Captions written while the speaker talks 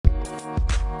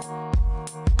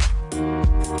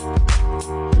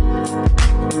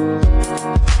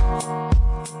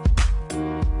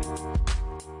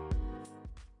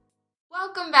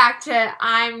to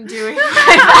I'm Doing My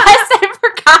Best. I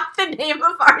forgot the name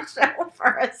of our show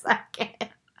for a second.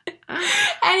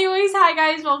 Anyways, hi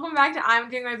guys, welcome back to I'm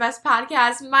Doing My Best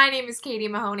podcast. My name is Katie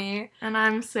Mahoney. And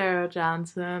I'm Sarah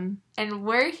Johnson. And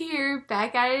we're here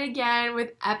back at it again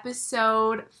with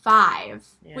episode 5.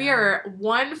 Yeah. We are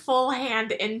one full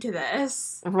hand into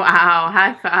this. Wow,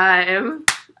 high five.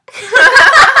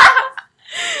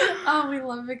 Oh, we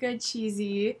love a good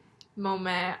cheesy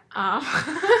moment.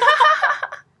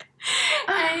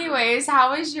 Anyways,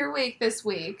 how was your week this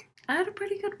week? I had a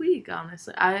pretty good week,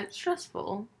 honestly. It's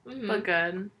stressful, but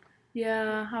good.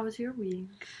 Yeah, how was your week?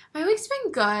 My week's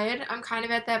been good. I'm kind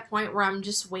of at that point where I'm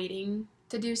just waiting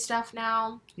to do stuff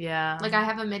now. Yeah. Like, I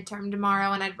have a midterm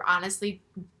tomorrow, and I'd honestly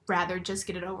rather just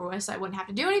get it over with so I wouldn't have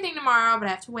to do anything tomorrow, but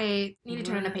I have to wait. I need to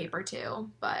turn in a paper, too,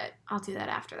 but I'll do that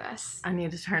after this. I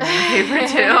need to turn in a paper,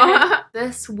 too.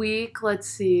 This week, let's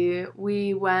see,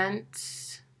 we went...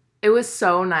 It was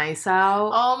so nice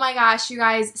out. Oh my gosh, you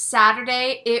guys.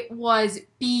 Saturday, it was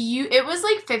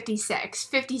like 56,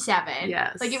 57.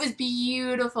 Yes. Like, it was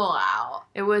beautiful out.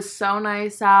 It was so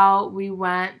nice out. We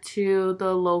went to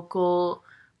the local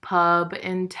pub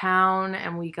in town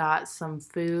and we got some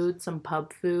food, some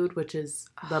pub food, which is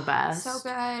the best. So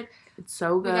good. It's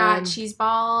so good. We got cheese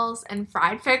balls and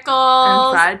fried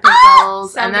pickles.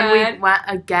 So and then good. we went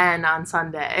again on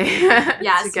Sunday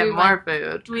yes, to get more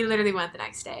food. We literally went the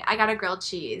next day. I got a grilled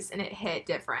cheese and it hit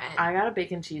different. I got a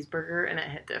bacon cheeseburger and it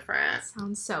hit different.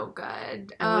 Sounds so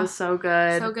good. It was so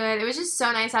good. So good. It was just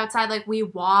so nice outside. Like, we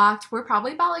walked. We're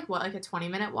probably about like a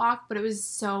 20-minute walk, but it was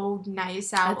so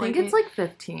nice out. I think it's like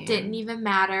 15. Didn't even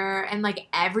matter. And like,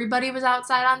 everybody was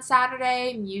outside on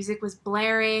Saturday. Music was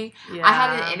blaring. Yeah. I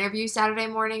had an interview Saturday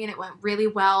morning and it went really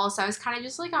well, so I was kind of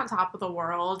just like on top of the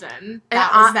world, and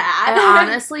that was that. It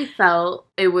honestly felt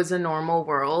it was a normal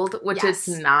world, which it's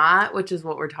not, which is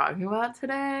what we're talking about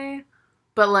today,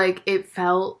 but like it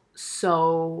felt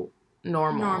so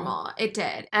normal. It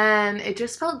did, and it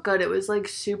just felt good. It was like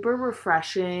super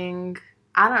refreshing.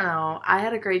 I don't know, I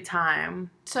had a great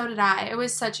time. So did I. It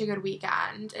was such a good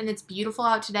weekend, and it's beautiful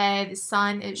out today. The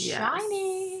sun is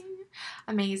shining.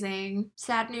 Amazing.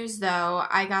 Sad news, though.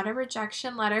 I got a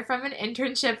rejection letter from an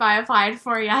internship I applied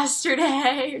for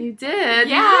yesterday. You did?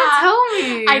 Yeah. You didn't tell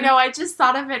me. I know. I just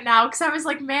thought of it now because I was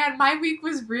like, man, my week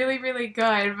was really, really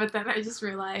good. But then I just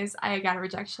realized I got a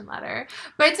rejection letter.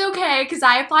 But it's okay because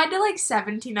I applied to like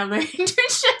 17 other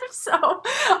internships. So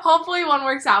hopefully one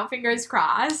works out. Fingers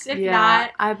crossed. If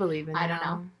not, I believe in you. I don't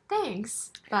know.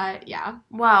 Thanks. But yeah.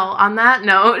 Well, on that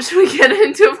note, should we get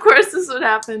into, of course, this would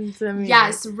happen to me?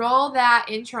 Yes, roll that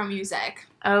intro music.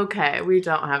 Okay, we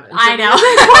don't have it. I know.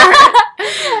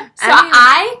 So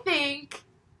I think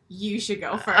you should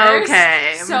go first.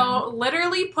 Okay. So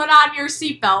literally put on your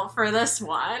seatbelt for this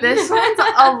one. This one's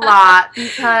a lot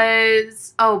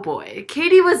because, oh boy,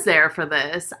 Katie was there for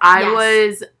this. I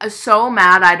was so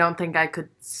mad I don't think I could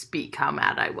speak how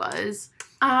mad I was.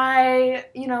 I,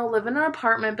 live in an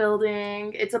apartment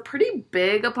building. It's a pretty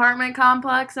big apartment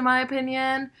complex, in my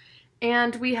opinion.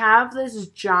 And we have this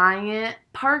giant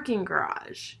parking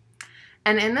garage.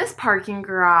 And in this parking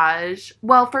garage,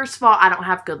 well, first of all, I don't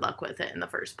have good luck with it in the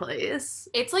first place.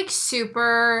 It's like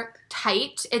super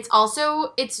tight. It's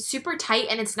super tight,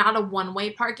 and it's not a one-way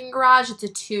parking garage. It's a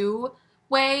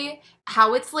two-way.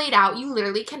 How it's laid out, you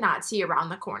literally cannot see around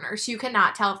the corner, so you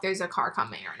cannot tell if there's a car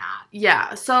coming or not.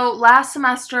 Yeah, so last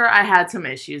semester I had some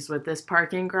issues with this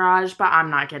parking garage, but I'm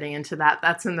not getting into that.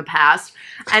 That's in the past.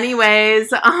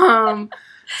 Anyways,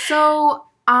 so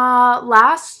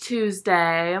last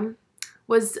Tuesday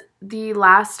was the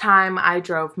last time I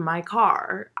drove my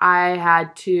car. I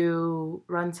had to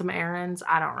run some errands.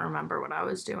 I don't remember what I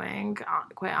was doing,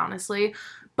 quite honestly.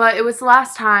 But it was the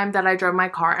last time that I drove my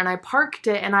car, and I parked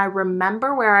it, and I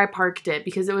remember where I parked it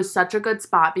because it was such a good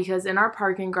spot, because in our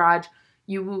parking garage,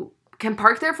 you can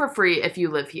park there for free if you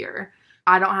live here.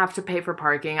 I don't have to pay for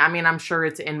parking. I mean, I'm sure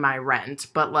it's in my rent,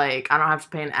 but like, I don't have to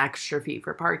pay an extra fee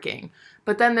for parking.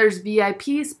 But then there's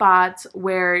VIP spots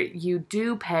where you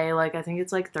do pay, like, I think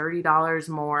it's like $30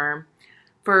 more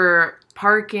for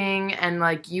parking, and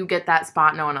like, you get that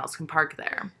spot, no one else can park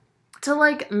there. To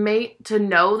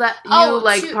know that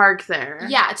you park there.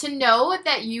 Yeah, to know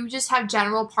that you just have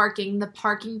general parking, the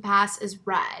parking pass is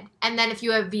red. And then if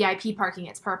you have VIP parking,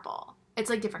 it's purple. It's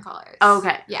like different colors.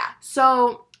 Okay. Yeah.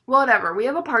 So, whatever. We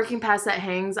have a parking pass that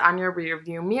hangs on your rear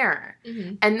view mirror.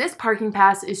 Mm-hmm. And this parking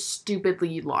pass is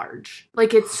stupidly large.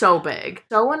 Like, it's so big.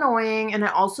 So annoying. And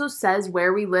it also says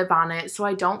where we live on it. So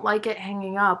I don't like it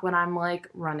hanging up when I'm like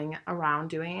running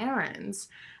around doing errands.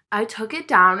 I took it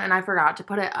down and I forgot to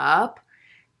put it up.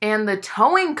 And the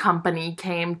towing company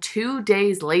came 2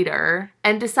 days later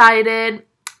and decided,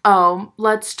 oh,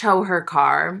 let's tow her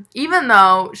car. Even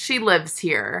though she lives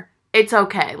here, it's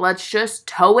okay. Let's just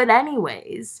tow it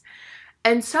anyways.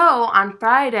 And so on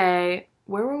Friday,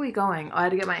 where were we going? Oh, I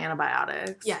had to get my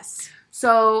antibiotics. Yes.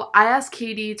 So I asked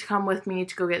Katie to come with me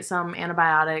to go get some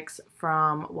antibiotics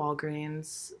from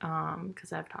Walgreens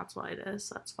because I have tonsillitis.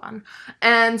 That's fun.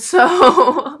 And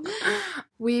so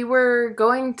we were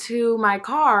going to my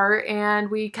car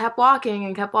and we kept walking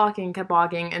and kept walking and kept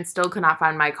walking and still could not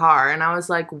find my car. And I was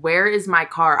like, where is my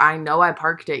car? I know I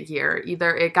parked it here.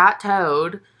 Either it got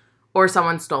towed or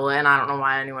someone stole it. And I don't know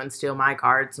why anyone steal my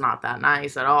car. It's not that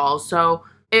nice at all. So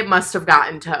it must have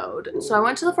gotten towed. So I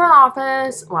went to the front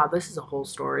office. Wow, this is a whole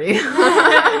story.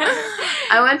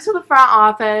 I went to the front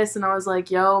office and I was like,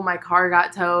 yo, my car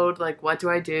got towed. Like, what do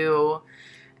I do?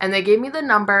 And they gave me the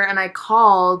number and I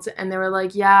called and they were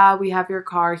like, yeah, we have your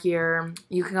car here.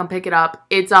 You can come pick it up.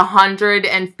 It's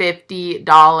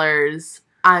 $150.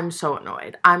 I'm so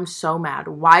annoyed. I'm so mad.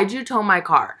 Why'd you tow my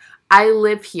car? I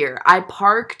live here. I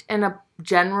parked in a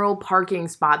general parking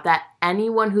spot that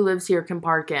anyone who lives here can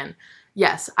park in.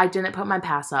 Yes, I didn't put my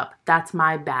pass up. That's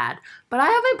my bad. But I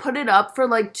haven't put it up for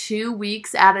like 2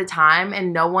 weeks at a time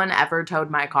and no one ever towed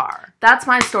my car. That's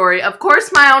my story. Of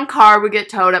course my own car would get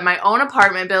towed at my own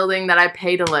apartment building that I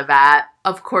pay to live at.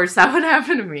 Of course that would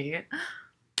happen to me.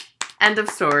 End of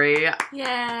story.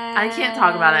 Yeah. I can't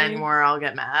talk about it anymore. I'll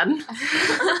get mad.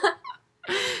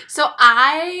 So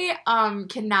I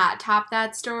cannot top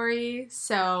that story.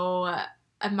 So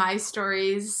my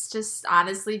story's just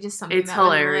honestly just something it's that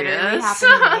hilarious. Literally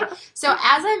happened to me. So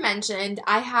as I mentioned,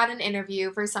 I had an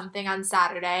interview for something on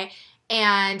Saturday,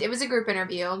 and it was a group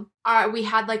interview. We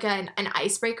had like an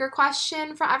icebreaker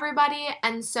question for everybody,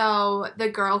 and so the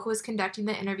girl who was conducting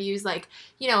the interviews, like,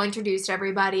 you know, introduced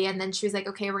everybody, and then she was like,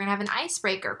 okay, we're gonna have an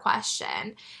icebreaker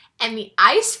question. And the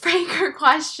icebreaker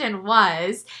question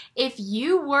was, if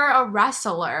you were a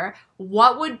wrestler,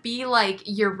 what would be, like,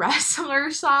 your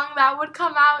wrestler song that would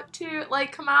come out?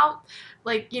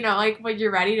 Like, you know, like, when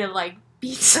you're ready to, like,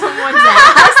 beat someone's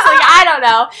ass? Like, I don't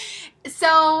know.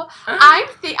 So,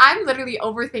 I'm literally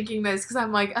overthinking this because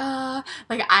I'm like,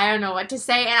 like, I don't know what to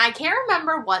say. And I can't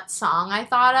remember what song I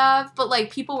thought of, but,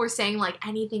 like, people were saying, like,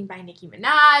 anything by Nicki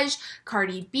Minaj,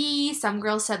 Cardi B. Some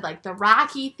girls said, like, the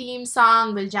Rocky theme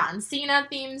song, the John Cena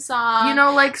theme song. You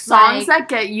know, like, songs that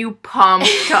get you pumped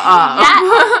up.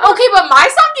 Yeah. Okay, but my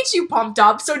song gets you pumped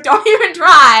up, so don't even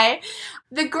try.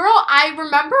 The girl, I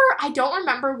don't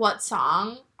remember what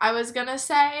song I was gonna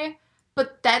say,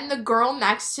 but then the girl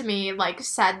next to me, like,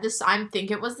 said this, I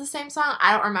think it was the same song.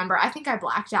 I don't remember. I think I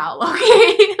blacked out,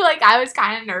 okay? Like, I was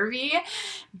kind of nervy.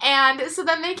 And so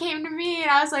then they came to me, and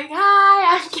I was like,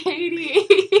 hi, I'm Katie.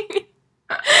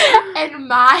 And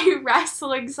my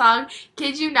wrestling song,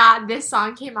 kid you not, this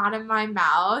song came out of my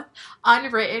mouth,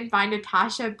 unwritten by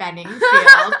Natasha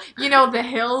Bedingfield. You know, the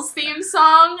Hills theme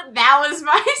song? That was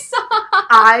my song.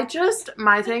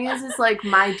 My thing is like,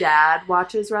 my dad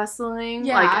watches wrestling,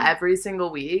 like, every single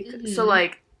week. Mm-hmm. So,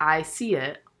 like, I see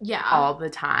it all the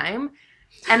time.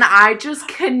 And I just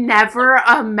can never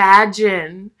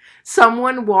imagine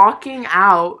someone walking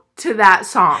out to that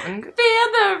song. Feel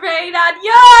the rain on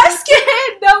your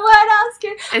skin, no one else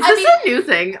can. Is this a new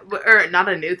thing? Or not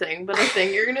a new thing, but a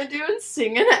thing you're gonna do and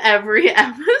sing in every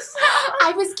episode?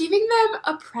 I was giving them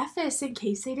a preface in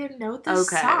case they didn't know the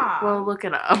song. Okay, well, look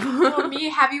it up. Well, me,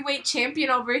 heavyweight champion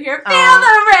over here, feel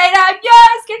the rain on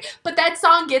your skin. But that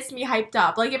song gets me hyped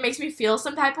up. Like, it makes me feel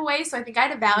some type of way, so I think I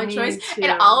had a valid choice. Too.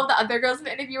 And all of the other girls in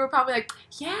the interview were probably like,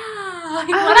 yeah, like,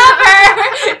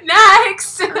 whatever,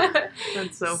 next.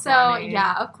 That's so funny. So,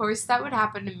 yeah, of course, that would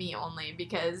happen to me only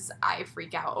because I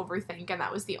freak out, overthink, and that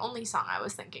was the only song I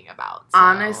was thinking about. So.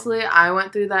 Honestly, I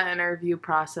went through that interview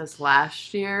process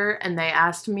last year, and they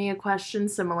asked me a question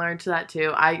similar to that,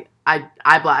 too. I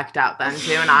blacked out then,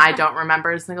 too, and I don't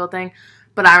remember a single thing.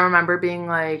 But I remember being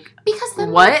like, because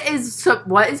then what is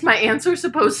my answer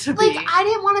supposed to be? Like, I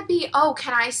didn't want to be, oh,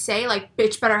 can I say, like,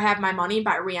 Bitch Better Have My Money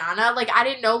by Rihanna? Like, I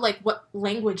didn't know, like, what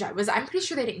language I was. I'm pretty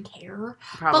sure they didn't care.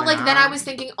 Probably but, like, not. then I was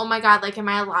thinking, oh, my God, like, am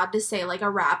I allowed to say, like, a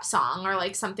rap song or,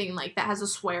 like, something, like, that has a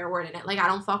swear word in it? Like, I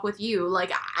don't fuck with you.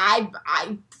 Like, I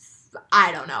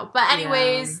don't know. But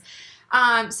anyways...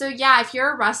 Yeah. So yeah, if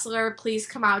you're a wrestler, please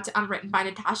come out to Unwritten by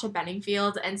Natasha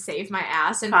Bedingfield and save my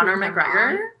ass. And Conor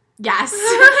McGregor? Yes.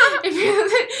 If you're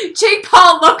Jake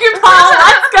Paul, Logan Paul,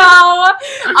 let's go.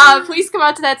 Please come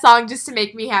out to that song just to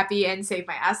make me happy and save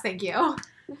my ass. Thank you.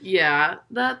 Yeah,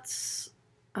 that's...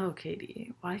 Oh,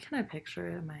 Katie, why can I picture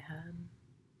it in my head?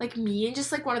 Like me in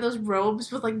just like one of those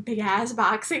robes with like big ass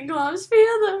boxing gloves. Feel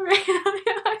the rain on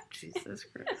your Jesus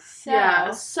Christ. So.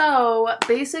 Yeah, so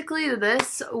basically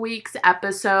this week's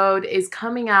episode is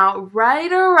coming out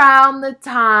right around the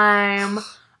time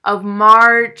of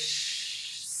March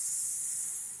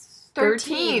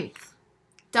 13th.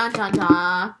 Dun dun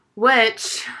dun.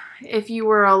 Which, if you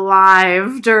were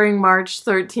alive during March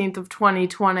 13th of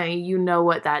 2020, you know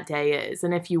what that day is.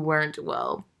 And if you weren't,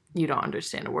 well, you don't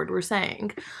understand a word we're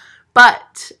saying.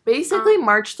 But basically,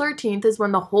 March 13th is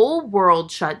when the whole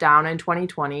world shut down in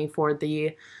 2020 for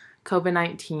the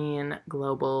COVID-19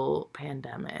 global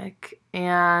pandemic.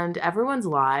 And everyone's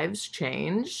lives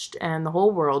changed, and the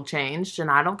whole world changed. And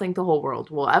I don't think the whole world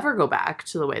will ever go back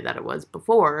to the way that it was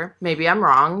before. Maybe I'm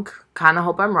wrong. Kind of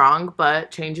hope I'm wrong,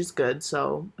 but change is good,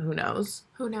 so who knows?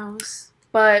 Who knows?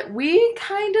 But we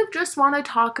kind of just want to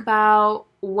talk about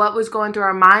what was going through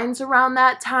our minds around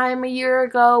that time a year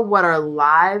ago, what our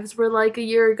lives were like a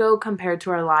year ago compared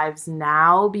to our lives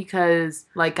now, because,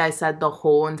 like I said, the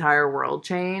whole entire world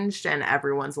changed and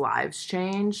everyone's lives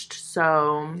changed,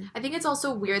 so... I think it's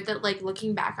also weird that, like,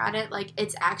 looking back on it, like,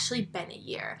 it's actually been a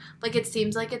year. Like, it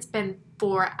seems like it's been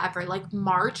forever. Like,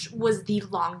 March was the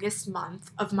longest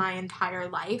month of my entire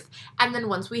life, and then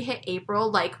once we hit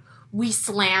April, like... we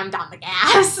slammed on the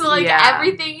gas. Like, yeah.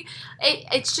 Everything.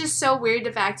 It's just so weird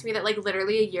the fact to me that, like,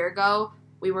 literally a year ago,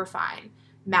 we were fine.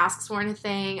 Masks weren't a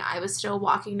thing. I was still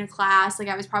walking to class. Like,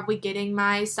 I was probably getting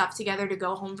my stuff together to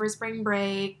go home for spring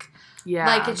break. Yeah.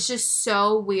 Like, it's just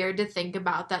so weird to think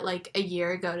about that, like, a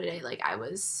year ago today, like, I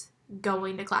was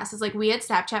going to classes. Like, we had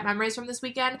Snapchat memories from this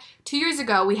weekend. 2 years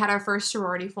ago, we had our first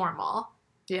sorority formal.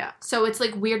 Yeah. So it's,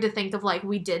 like, weird to think of, like,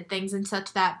 we did things in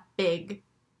such that big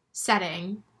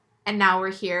setting. And now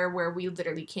we're here where we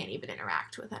literally can't even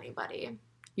interact with anybody.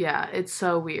 Yeah, it's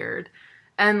so weird.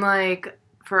 And, like,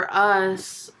 for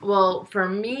us, well, for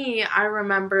me, I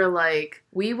remember, like,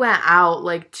 we went out,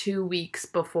 like, 2 weeks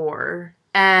before.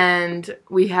 And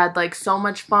we had, like, so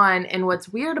much fun. And what's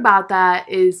weird about that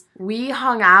is we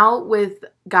hung out with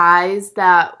guys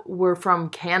that were from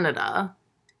Canada.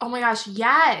 Oh my gosh,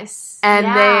 yes. And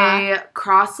they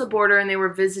crossed the border and they were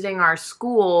visiting our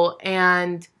school.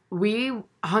 And we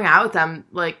hung out with them,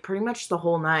 like, pretty much the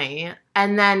whole night.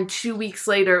 And then 2 weeks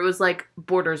later, it was like,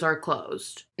 borders are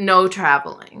closed. No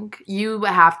traveling. You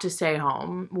have to stay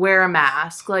home. Wear a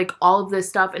mask. Like, all of this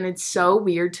stuff. And it's so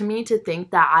weird to me to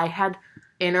think that I had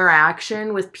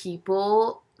interaction with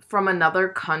people from another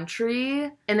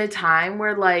country in a time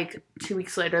where, like, 2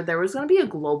 weeks later, there was going to be a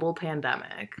global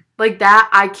pandemic. Like, that,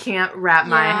 I can't wrap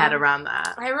my head around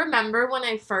that. I remember when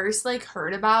I first, like,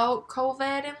 heard about COVID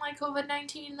and, like,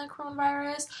 COVID-19, the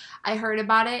coronavirus, I heard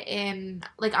about it in,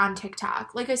 like, on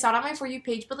TikTok. Like, I saw it on my For You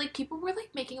page, but, like, people were,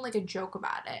 like, making, like, a joke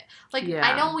about it. Like,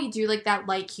 I know we do, like, that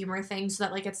light humor thing so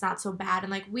that, like, it's not so bad,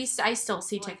 and, like, I still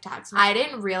see TikToks. I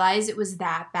didn't realize it was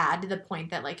that bad to the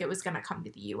point that, like, it was gonna come to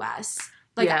the U.S.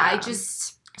 Like, I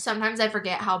just... Sometimes I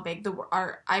forget how big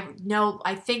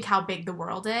I think how big the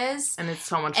world is. And it's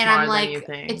so much and more I'm like, than you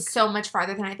think. It's so much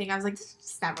farther than I think. I was like, this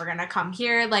is never going to come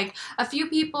here. Like, a few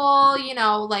people, you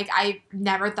know, like, I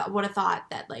never would have thought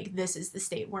that, like, this is the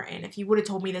state we're in. If you would have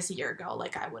told me this a year ago,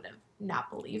 like, I would have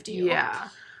not believed you. Yeah.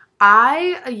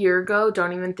 A year ago,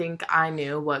 don't even think I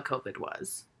knew what COVID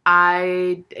was.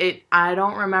 I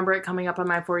don't remember it coming up on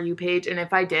my For You page, and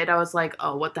if I did, I was like,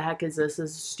 oh, what the heck is this? This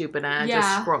is stupid, and I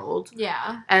just scrolled.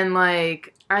 Yeah. And,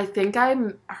 like, I think I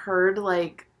heard,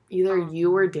 like, either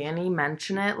you or Danny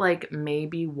mention it, like,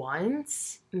 maybe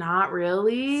once. Not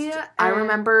really. I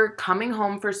remember coming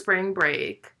home for spring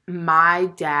break. My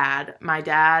dad,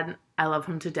 I love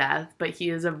him to death, but he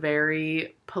is a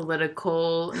very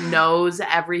political, knows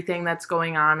everything that's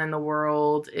going on in the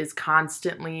world, is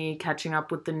constantly catching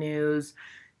up with the news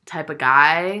type of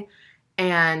guy.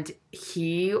 And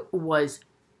he was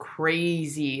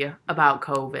crazy about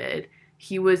COVID.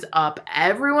 He was up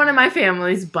everyone in my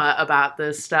family's butt about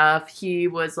this stuff. He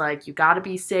was like, you gotta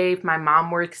be safe. My mom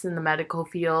works in the medical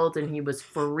field, and he was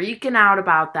freaking out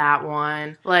about that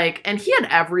one. Like, and he had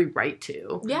every right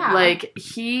to. Yeah. Like,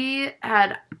 he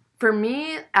had... For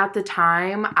me, at the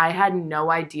time, I had no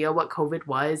idea what COVID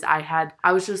was. I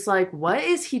was just like, what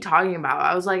is he talking about?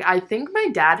 I was like, I think my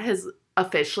dad has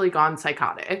officially gone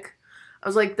psychotic. I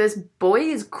was like, this boy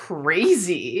is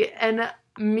crazy. And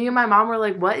me and my mom were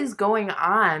like, what is going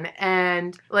on?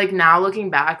 And, like, now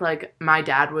looking back, like, my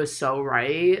dad was so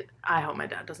right. I hope my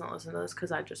dad doesn't listen to this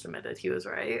because I just admitted he was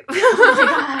right. Oh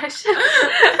my gosh.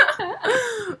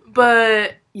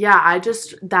 But, yeah,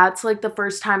 that's, like, the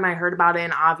first time I heard about it.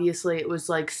 And obviously it was,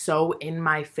 like, so in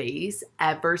my face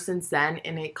ever since then.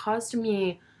 And it caused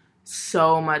me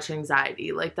so much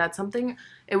anxiety. Like,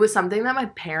 it was something that my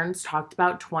parents talked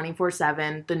about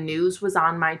 24/7. The news was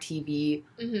on my TV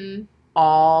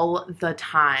all the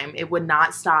time. It would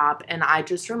not stop. And I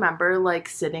just remember, like,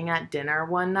 sitting at dinner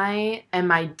one night and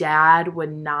my dad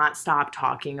would not stop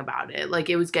talking about it. Like,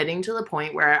 it was getting to the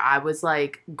point where I was,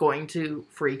 like, going to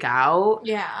freak out.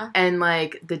 Yeah. And,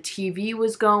 like, the TV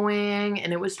was going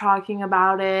and it was talking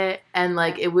about it. And,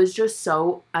 like, it was just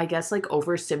so, I guess, like,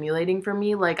 overstimulating for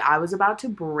me. Like, I was about to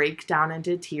break down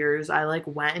into tears. I, like,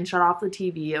 went and shut off the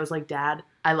TV. I was like, Dad,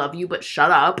 I love you, but shut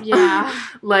up. Yeah.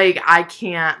 Like, I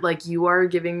can't, like, you are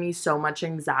giving me so much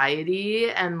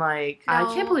anxiety, and, like, No,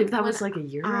 I can't believe that was, like, a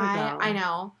year ago. I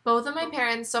know. Both of my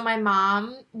parents, so my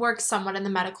mom works somewhat in the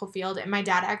medical field, and my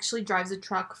dad actually drives a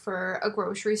truck for a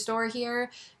grocery store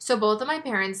here. So both of my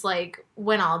parents, like,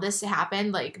 when all this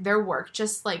happened, like, their work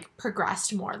just, like,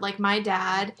 progressed more. Like, my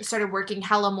dad started working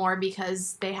hella more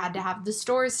because they had to have the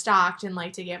stores stocked and,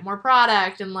 like, to get more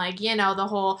product, and, like, you know, the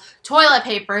whole toilet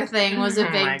paper thing was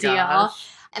a big deal. Gosh.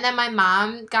 And then my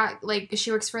mom got, like, she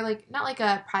works for, like, not like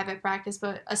a private practice,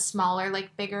 but a smaller,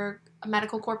 like, bigger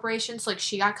medical corporation. So, like,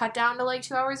 she got cut down to, like,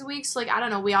 2 hours a week. So, like, I don't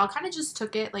know. We all kind of just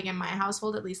took it, like, in my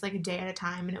household, at least, like, a day at a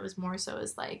time. And it was more so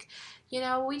as, like, you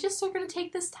know, we just are going to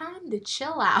take this time to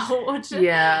chill out.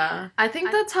 Yeah. I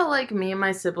think that's how, like, me and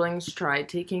my siblings tried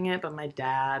taking it, but my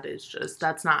dad is just,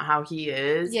 that's not how he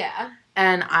is. Yeah.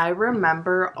 And I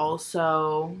remember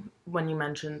also, when you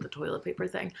mentioned the toilet paper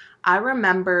thing, I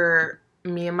remember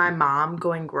me and my mom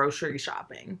going grocery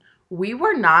shopping. We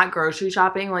were not grocery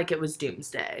shopping like it was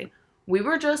doomsday. We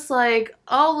were just like,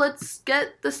 oh, let's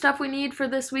get the stuff we need for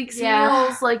this week's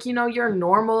meals. Like, you know, your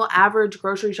normal average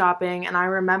grocery shopping. And I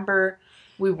remember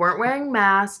we weren't wearing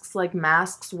masks. Like,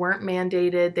 masks weren't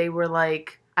mandated. They were,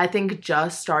 like, I think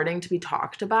just starting to be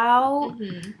talked about.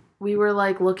 We were,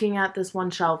 like, looking at this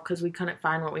one shelf because we couldn't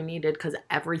find what we needed because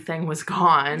everything was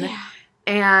gone. Yeah.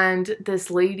 And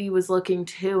this lady was looking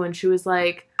too, and she was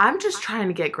like, I'm just trying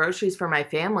to get groceries for my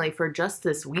family for just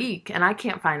this week, and I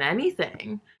can't find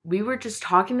anything. We were just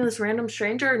talking to this random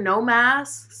stranger, no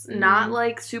masks, not,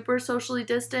 like, super socially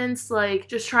distanced, like,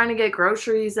 just trying to get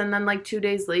groceries, and then, like, 2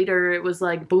 days later, it was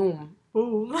like, boom.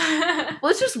 Boom.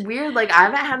 Well, it's just weird. Like, I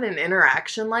haven't had an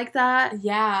interaction like that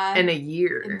in a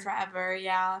year. In forever,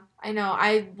 yeah. I know.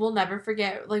 I will never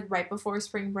forget, like, right before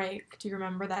spring break. Do you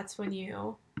remember that's when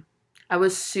you... I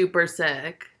was super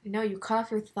sick. No, you cut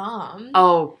off your thumb.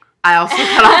 Oh, I also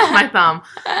cut off my thumb.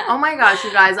 Oh my gosh,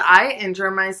 you guys, I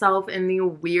injure myself in the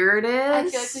weirdest... I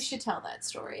feel like we should tell that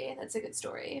story. That's a good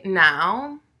story.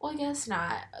 Now? Well, I guess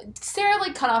not. Sarah,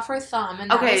 like, cut off her thumb,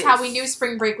 and that was how we knew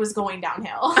spring break was going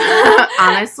downhill.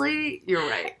 Honestly, you're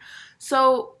right.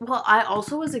 So, well, I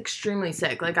also was extremely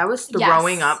sick. Like, I was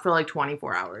throwing up for, like,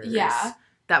 24 hours. Yeah.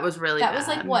 That was really bad. That was,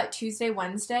 like, what, Tuesday,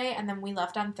 Wednesday, and then we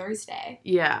left on Thursday.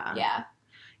 Yeah. Yeah.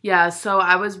 Yeah, so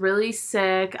I was really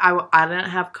sick. I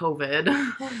didn't have COVID,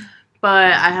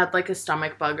 but I had, like, a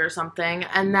stomach bug or something.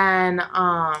 And then,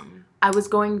 I was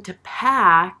going to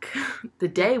pack the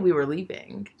day we were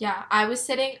leaving. Yeah, I was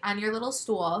sitting on your little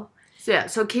stool. So, yeah,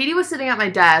 so Katie was sitting at my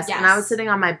desk, and I was sitting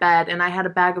on my bed, and I had a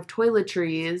bag of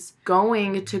toiletries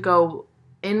going to go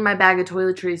in my bag of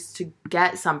toiletries to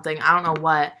get something. I don't know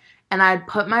what. And I'd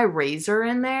put my razor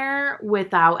in there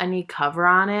without any cover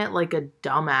on it, like a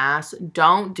dumbass.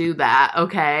 Don't do that,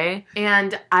 okay?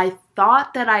 And I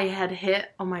thought that I had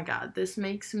hit... Oh my god, this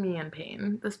makes me in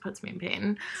pain. This puts me in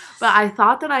pain. But I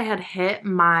thought that I had hit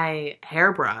my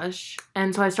hairbrush.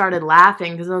 And so I started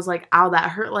laughing because I was like, ow, that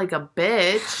hurt like a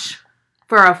bitch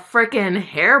for a freaking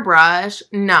hairbrush.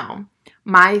 No.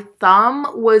 My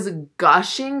thumb was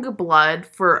gushing blood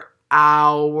for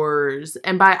hours.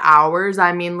 And by hours,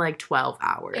 I mean like 12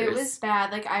 hours. It was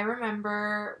bad. Like, I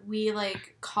remember we,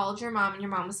 like, called your mom, and your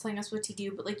mom was telling us what to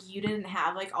do, but, like, you didn't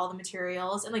have, like, all the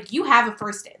materials. And, like, you have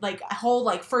a whole,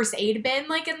 like, first aid bin,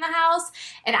 like, in the house.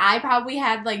 And I probably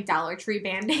had, like, Dollar Tree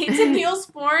Band-Aids and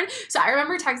Neosporin. So I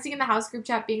remember texting in the house group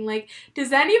chat being like,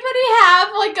 does anybody have,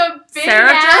 like, a big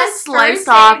Sarah just sliced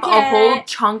off a whole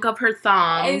chunk of her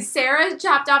thumb. And Sarah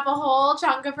chopped off a whole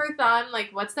chunk of her thumb. Like,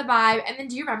 what's the vibe? And then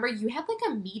do you remember you had, like,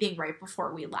 a meeting right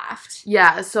before we left?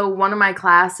 Yeah, so one of my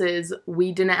classes,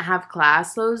 we didn't have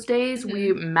class those days.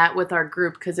 We met with our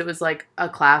group because it was, like, a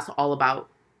class all about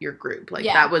your group. Like,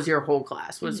 that was your whole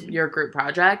class, was your group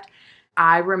project.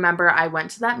 I remember I went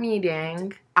to that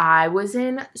meeting. I was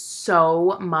in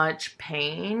so much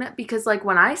pain because, like,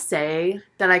 when I say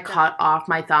that I cut off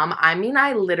my thumb, I mean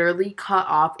I literally cut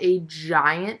off a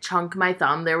giant chunk of my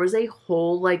thumb. There was a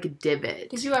whole, like,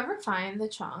 divot. Did you ever find the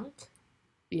chunk?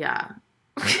 Yeah.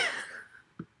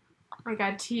 Oh my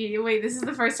god, T. Wait, this is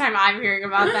the first time I'm hearing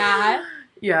about that.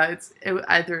 Yeah,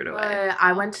 I threw it away.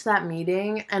 I went to that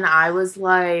meeting and I was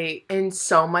like in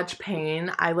so much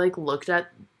pain. I like looked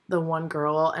at the one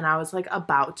girl and I was like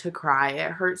about to cry.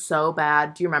 It hurt so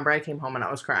bad. Do you remember I came home and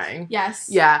I was crying? Yes.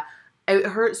 Yeah. It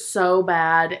hurt so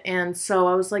bad. And so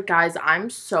I was like, guys, I'm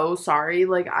so sorry.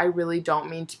 Like, I really don't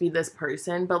mean to be this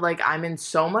person, but like, I'm in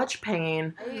so much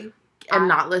pain. I'm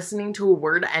not listening to a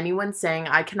word anyone's saying.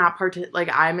 I cannot like,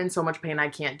 I'm in so much pain. I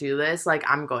can't do this. Like,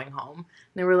 I'm going home. And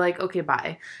they were like, okay,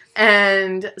 bye.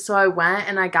 And so I went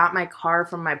and I got my car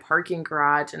from my parking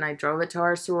garage and I drove it to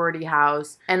our sorority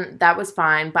house. And that was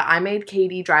fine. But I made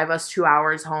Katie drive us 2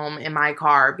 hours home in my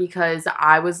car because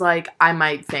I was like, I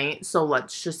might faint. So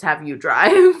let's just have you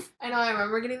drive. I know. I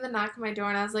remember getting the knock on my door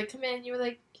and I was like, come in. You were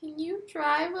like, can you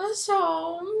drive us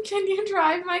home? Can you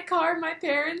drive my car? My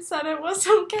parents said it was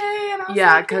okay. And I was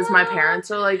yeah, like, because my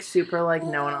parents are like super like,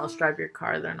 no one else drive your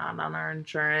car. They're not on our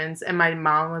insurance. And my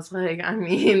mom was like, I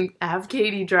mean, have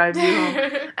Katie drive you home.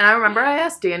 And I remember I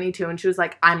asked Danny too, and she was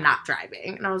like, I'm not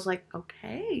driving. And I was like,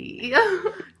 okay,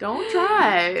 don't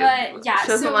drive. But yeah, she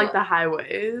doesn't like the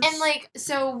highways. And like,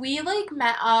 so we like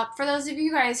met up. For those of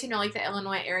you guys who know like the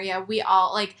Illinois area, we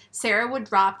all like Sarah would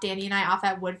drop Danny and I off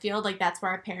at Woodfield. Like that's where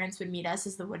our parents would meet us,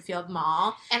 is the Woodfield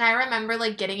Mall. And I remember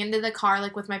like getting into the car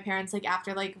like with my parents like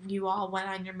after like you all went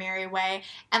on your merry way,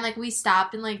 and like we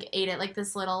stopped and like ate at like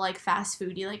this little like fast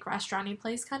foody like restauranty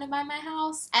place kind of by my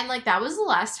house. And like that was the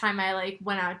last time I like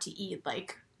went out to eat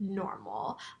like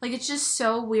normal. Like it's just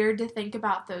so weird to think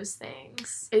about those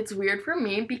things. It's weird for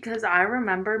me because I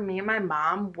remember me and my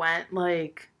mom went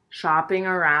like shopping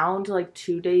around like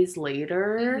 2 days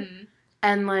later. Mm-hmm.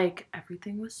 And, like,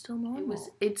 everything was still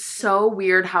normal. It's so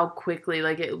weird how quickly,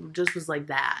 like, it just was like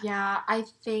that. Yeah, I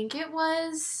think it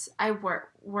was, I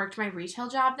worked my retail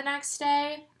job the next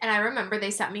day, and I remember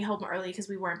they sent me home early because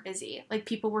we weren't busy. Like,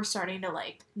 people were starting to,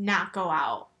 like, not go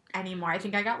out anymore. I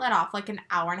think I got let off, like, an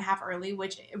hour and a half early,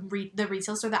 which the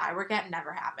retail store that I work at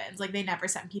never happens. Like, they never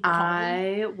send people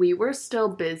home. We were still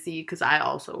busy, because I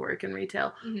also work in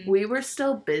retail. Mm-hmm. We were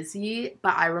still busy,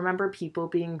 but I remember people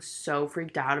being so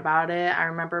freaked out about it. I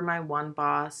remember my one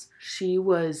boss, she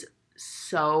was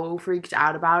so freaked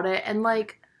out about it. And,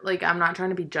 like, I'm not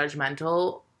trying to be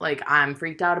judgmental. Like, I'm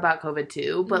freaked out about COVID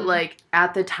too, but, like,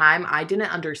 at the time, I didn't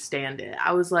understand it.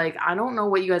 I was like, I don't know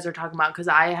what you guys are talking about because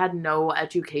I had no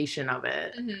education of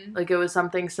it. Mm-hmm. Like, it was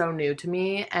something so new to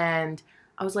me, and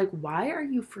I was like, why are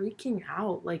you freaking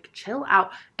out? Like, chill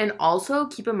out. And also,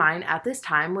 keep in mind, at this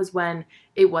time was when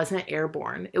it wasn't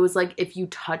airborne. It was, like, if you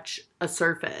touch a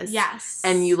surface. Yes.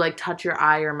 And you, like, touch your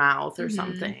eye or mouth or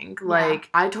something. Like,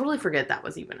 I totally forget that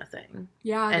was even a thing.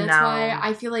 Yeah, and that's why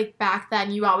I feel like back then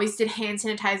you always did hand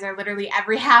sanitizer literally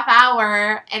every half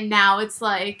hour. And now it's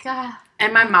like...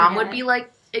 and my mom would be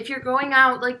like, if you're going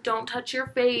out, like, don't touch your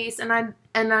face. And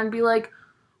I'd be like...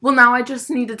 well, now I just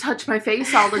need to touch my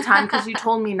face all the time because you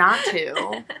told me not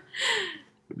to.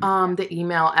 The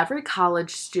email every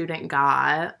college student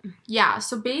got. Yeah,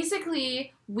 so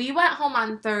basically, we went home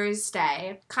on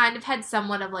Thursday, kind of had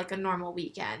somewhat of like a normal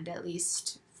weekend, at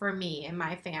least for me and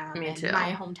my family and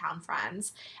my hometown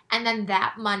friends. And then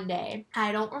that Monday,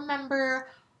 I don't remember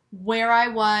where I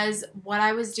was, what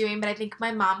I was doing, but I think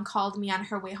my mom called me on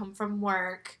her way home from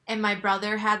work, and my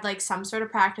brother had like some sort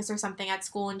of practice or something at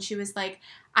school, and she was like,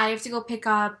 I have to go pick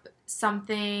up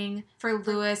something for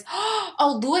Lewis.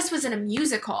 Oh, Lewis was in a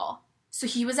musical. So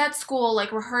he was at school,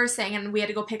 like, rehearsing, and we had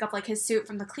to go pick up, like, his suit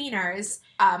from the cleaners.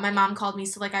 My mom called me,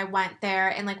 so, like, I went there,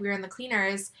 and, like, we were in the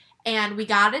cleaners, and we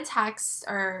got a text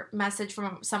or message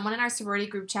from someone in our sorority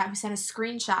group chat who sent a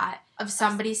screenshot of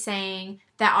somebody saying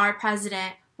that our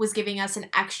president was giving us an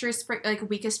extra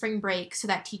week of spring break so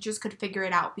that teachers could figure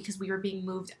it out because we were being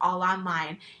moved all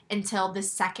online until the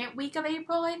second week of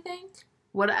April, I think.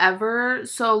 Whatever.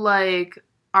 So, like,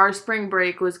 our spring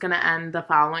break was going to end the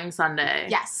following Sunday.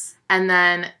 Yes. And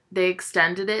then they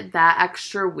extended it that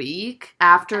extra week.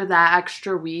 After that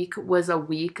extra week was a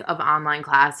week of online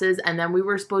classes. And then we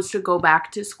were supposed to go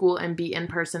back to school and be in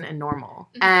person and normal.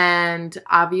 Mm-hmm. And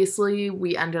obviously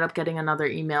we ended up getting another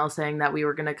email saying that we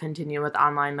were going to continue with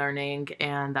online learning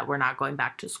and that we're not going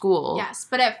back to school. Yes.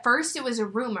 But at first it was a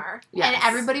rumor. Yes. And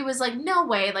everybody was like, no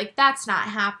way. Like, that's not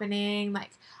happening.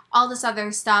 Like, all this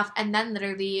other stuff. And then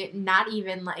literally not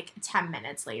even like 10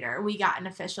 minutes later, we got an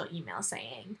official email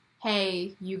saying,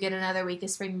 hey, you get another week of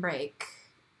spring break,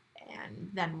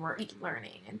 and then we're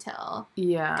learning until,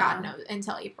 God knows,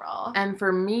 until April. And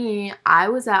for me, I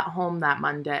was at home that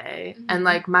Monday, and,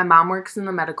 like, my mom works in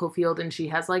the medical field, and she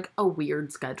has, like, a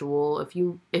weird schedule. If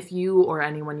you or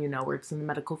anyone you know works in the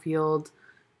medical field,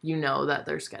 you know that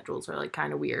their schedules are, like,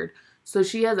 kind of weird. So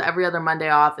she has every other Monday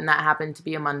off, and that happened to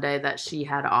be a Monday that she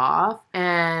had off.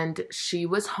 And she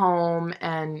was home,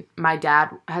 and my dad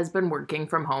has been working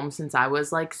from home since I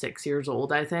was like 6 years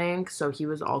old, I think. So he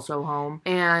was also home.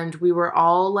 And we were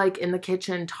all like in the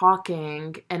kitchen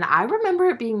talking, and I remember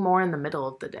it being more in the middle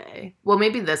of the day. Well,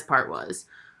 maybe this part was.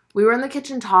 We were in the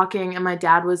kitchen talking, and my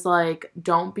dad was like,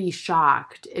 don't be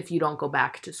shocked if you don't go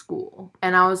back to school.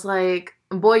 And I was like,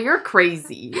 boy, you're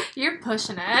crazy. You're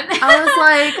pushing it. I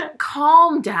was like,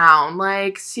 calm down.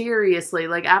 Like, seriously.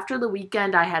 Like, after the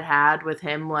weekend I had with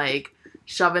him, like,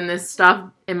 shoving this stuff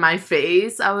in my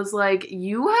face, I was like,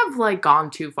 you have, like, gone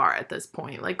too far at this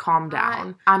point. Like, calm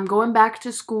down. I'm going back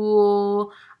to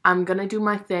school. I'm gonna do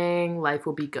my thing. Life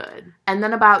will be good. And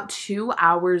then about 2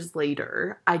 hours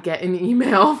later, I get an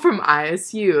email from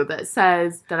ISU that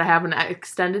says that I have an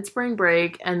extended spring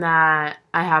break and that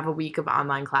I have a week of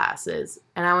online classes.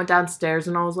 And I went downstairs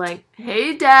and I was like,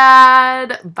 hey,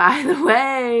 Dad, by the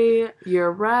way,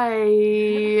 you're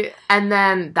right. And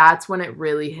then that's when it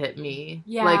really hit me.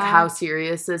 Yeah. Like, how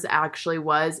serious this actually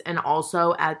was. And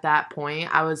also at that point,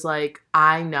 I was like,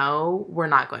 I know we're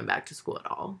not going back to school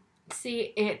at all.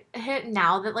 See, it hit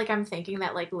now that, like, I'm thinking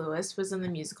that, like, Lewis was in the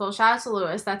musical. Shout out to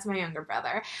Lewis. That's my younger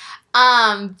brother.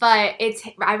 But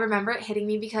I remember it hitting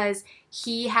me because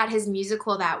he had his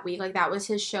musical that week. Like, that was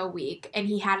his show week. And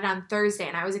he had it on Thursday.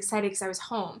 And I was excited because I was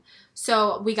home.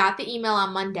 So we got the email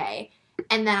on Monday.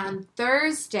 And then on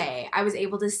Thursday, I was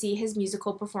able to see his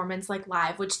musical performance, like,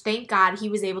 live, which, thank God, he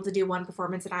was able to do one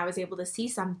performance and I was able to see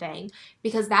something,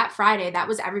 because that Friday, that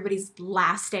was everybody's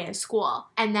last day of school.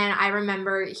 And then I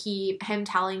remember him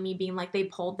telling me, being like, they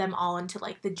pulled them all into,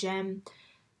 like, the gym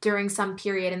during some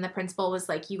period, and the principal was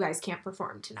like, you guys can't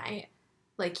perform tonight.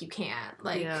 Like, you can't.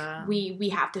 Like, yeah. we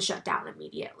have to shut down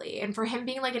immediately. And for him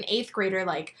being, like, an 8th grader,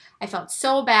 like, I felt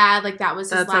so bad. Like, that was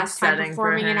his last time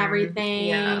performing and everything.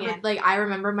 Yeah. And, like, I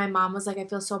remember my mom was like, I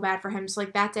feel so bad for him. So,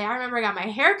 like, that day, I remember I got my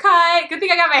hair cut. Good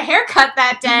thing I got my hair cut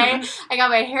that day. I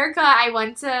got my hair cut. I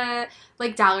went to,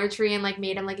 like, Dollar Tree and, like,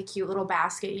 made him, like, a cute little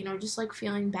basket, you know, just, like,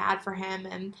 feeling bad for him.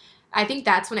 And I think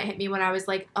that's when it hit me, when I was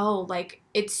like, oh, like,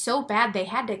 it's so bad. They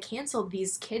had to cancel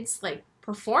these kids, like,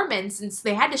 performance, and so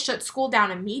they had to shut school down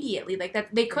immediately. Like,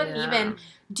 that they couldn't even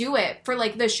do it for,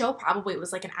 like, the show probably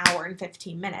was like an hour and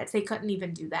 15 minutes. They couldn't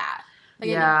even do that.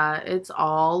 Like, yeah, it's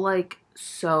all, like,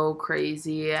 so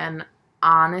crazy. And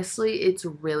honestly, it's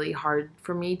really hard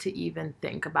for me to even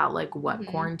think about, like, what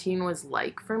quarantine was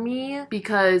like for me,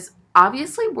 because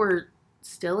obviously we're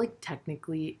still, like,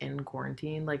 technically in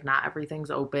quarantine. Like, not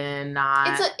everything's open.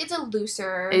 It's a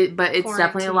looser but it's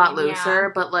definitely a lot looser. Yeah.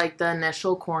 But, like, the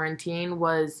initial quarantine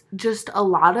was just a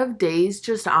lot of days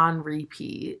just on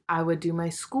repeat. I would do my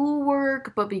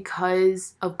schoolwork, but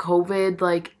because of COVID,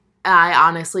 like, I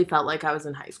honestly felt like I was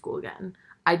in high school again.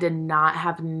 I did not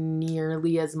have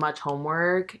nearly as much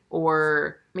homework,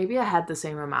 or maybe I had the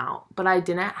same amount, but I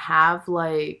didn't have,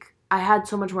 like, I had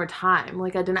so much more time.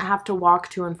 Like, I didn't have to walk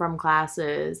to and from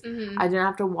classes. I didn't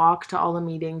have to walk to all the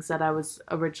meetings that I was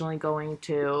originally going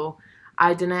to.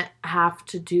 I didn't have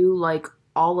to do, like,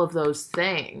 all of those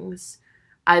things.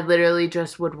 I literally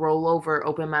just would roll over,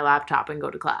 open my laptop, and go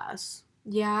to class.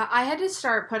 Yeah, I had to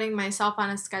start putting myself on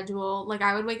a schedule. Like,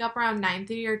 I would wake up around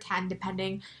 9:30 or 10,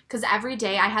 depending, because every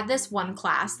day I had this one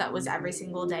class that was every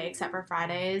single day except for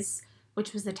Fridays,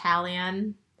 which was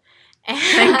Italian.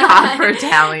 Thank God for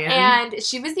Italian. And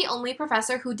she was the only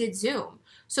professor who did Zoom.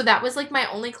 So that was, like,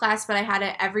 my only class, but I had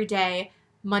it every day,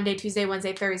 Monday, Tuesday,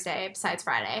 Wednesday, Thursday, besides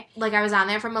Friday. Like, I was on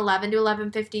there from 11 to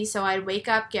 11:50, so I'd wake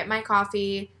up, get my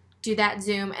coffee, do that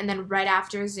Zoom, and then right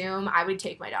after Zoom, I would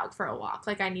take my dog for a walk.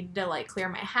 Like, I needed to, like, clear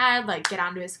my head, like, get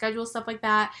onto his schedule, stuff like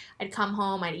that. I'd come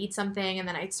home, I'd eat something, and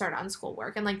then I'd start on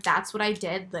schoolwork. And, like, that's what I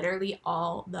did literally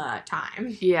all the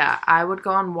time. Yeah, I would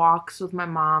go on walks with my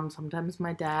mom, sometimes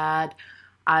my dad.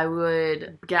 I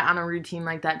would get on a routine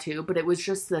like that too, but it was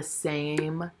just the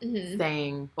same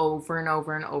thing over and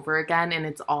over and over again, and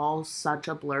it's all such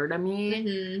a blur to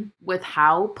me. With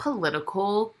how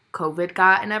political COVID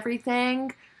got and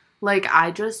everything. Like, I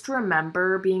just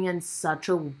remember being in such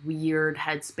a weird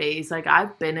headspace. Like,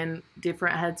 I've been in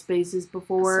different headspaces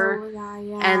before. So,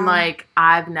 yeah. And, like,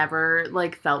 I've never,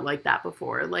 like, felt like that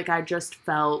before. Like, I just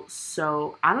felt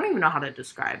so, I don't even know how to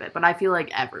describe it, but I feel like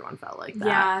everyone felt like that.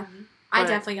 Yeah. I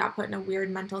definitely got put in a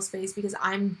weird mental space because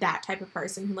I'm that type of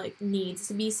person who, like, needs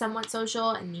to be somewhat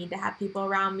social and need to have people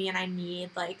around me, and I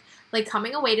need, like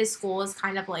coming away to school is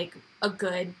kind of, like, a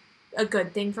good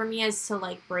thing for me, is to,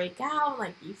 like, break out,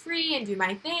 like, be free and do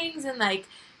my things and, like,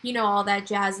 you know, all that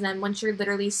jazz. And then once you're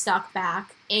literally stuck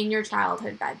back in your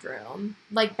childhood bedroom,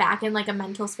 like back in like a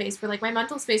mental space where like my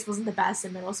mental space wasn't the best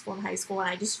in middle school and high school. And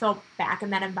I just felt back in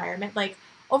that environment. Like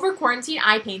over quarantine,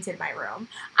 I painted my room.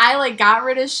 I like got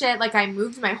rid of shit. Like I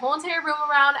moved my whole entire room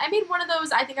around. I made one of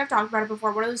those, I think I've talked about it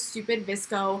before, one of those stupid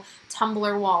Visco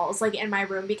tumbler walls like in my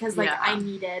room because like I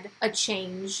needed a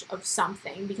change of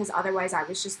something because otherwise I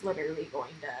was just literally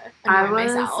going to annoy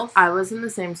myself. I was in the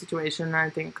same situation and I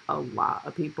think a lot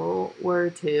of people were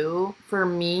too. For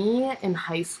me, in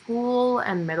high school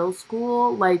and middle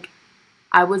school, like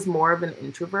I was more of an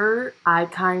introvert. I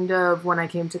kind of, when I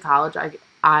came to college,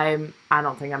 I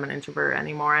don't think I'm an introvert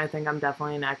anymore. I think I'm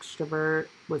definitely an extrovert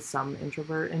with some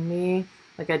introvert in me.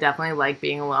 Like, I definitely like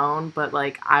being alone, but,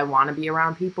 like, I want to be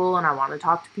around people and I want to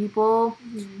talk to people.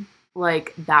 Mm-hmm.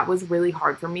 Like, that was really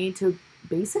hard for me to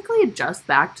basically adjust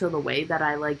back to the way that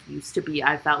I, like, used to be.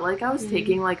 I felt like I was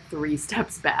taking, like, 3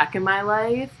 steps back in my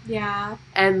life. Yeah.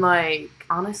 And, like,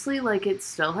 honestly, like, it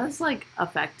still has, like,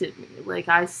 affected me. Like,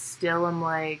 I still am,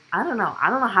 like, I don't know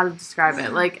how to describe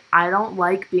it. Like, I don't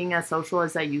like being as social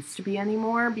as I used to be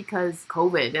anymore because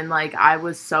COVID, and, like, I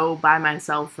was so by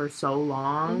myself for so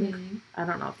long. Mm-hmm. I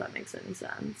don't know if that makes any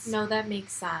sense. No, that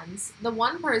makes sense. The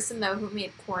one person, though, who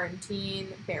made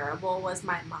quarantine bearable was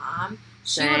my mom.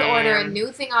 She would order a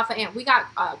new thing off of Aunt. We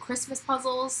got Christmas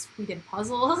puzzles. We did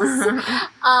puzzles.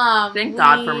 Thank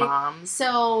God for moms.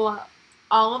 So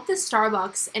all of the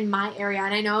Starbucks in my area,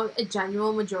 and I know a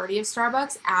genuine majority of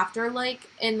Starbucks after like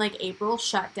in like April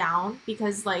shut down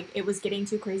because like it was getting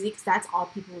too crazy because that's all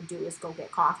people would do is go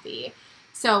get coffee.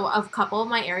 So a couple of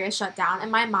my areas shut down,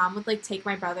 and my mom would, like, take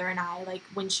my brother and I, like,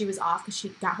 when she was off, because she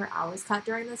got her hours cut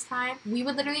during this time, we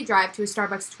would literally drive to a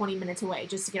Starbucks 20 minutes away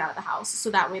just to get out of the house.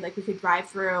 So that way, like, we could drive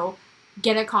through,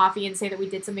 get a coffee, and say that we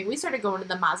did something. We started going to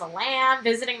the mausoleum,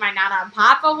 visiting my Nana and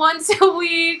Papa once a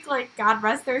week. Like, God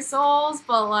rest their souls.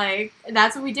 But, like,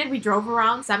 that's what we did. We drove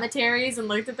around cemeteries and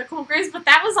looked at the cool graves, but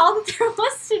that was all that there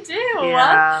was to do.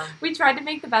 Yeah. We tried to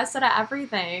make the best out of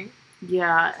everything.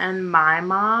 Yeah, and my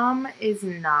mom is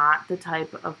not the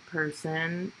type of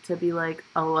person to be like,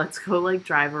 oh, let's go, like,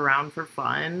 drive around for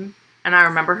fun. And I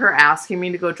remember her asking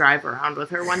me to go drive around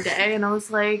with her one day, and I was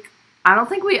like, I don't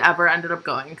think we ever ended up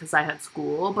going because I had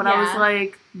school, but yeah. I was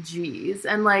like, geez.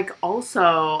 And, like,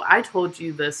 also, I told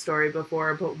you this story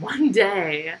before, but one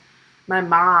day, my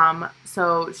mom,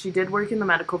 so she did work in the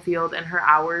medical field, and her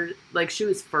hours, like, she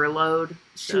was furloughed.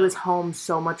 She was home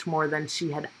so much more than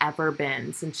she had ever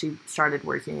been since she started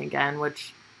working again,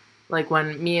 which, like,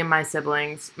 when me and my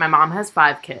siblings, my mom has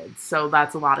 5 kids, so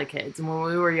that's a lot of kids. And when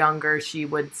we were younger, she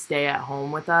would stay at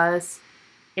home with us.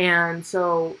 And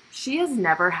so she has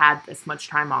never had this much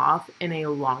time off in a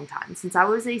long time, since I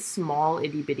was a small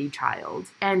itty bitty child.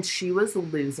 And she was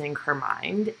losing her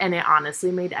mind. And it honestly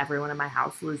made everyone in my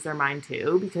house lose their mind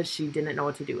too, because she didn't know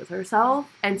what to do with herself.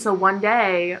 And so one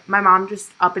day, my mom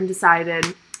just up and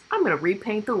decided, I'm going to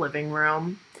repaint the living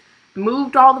room.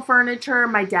 Moved all the furniture.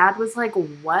 My dad was like,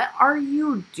 what are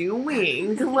you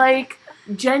doing? Like,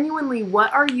 genuinely,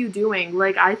 what are you doing?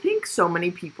 Like, I think so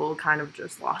many people kind of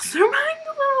just lost their mind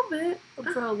a little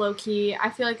bit. For low-key, I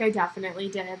feel like I definitely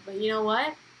did. But you know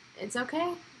what? It's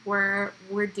okay. We're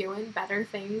doing better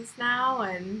things now,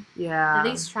 and at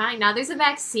least trying. Now there's a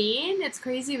vaccine. It's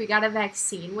crazy. We got a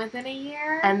vaccine within a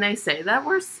year. And they say that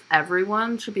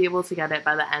everyone should be able to get it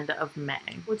by the end of May.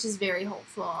 Which is very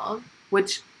hopeful.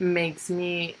 Which makes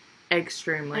me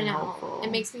extremely hopeful.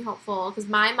 It makes me hopeful because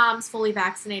my mom's fully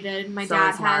vaccinated. My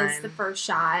dad has the first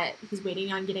shot. He's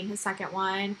waiting on getting his second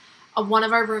one. One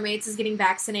of our roommates is getting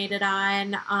vaccinated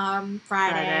on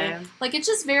Friday. Like,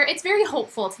 it's very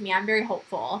hopeful to me. I'm very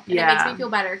hopeful. And it makes me feel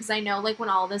better because I know, like, when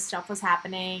all this stuff was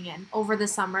happening and over the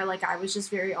summer, like, I was just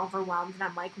very overwhelmed and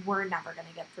I'm like, we're never going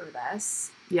to get through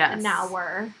this. Yes. And now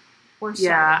we're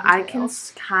I can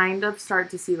kind of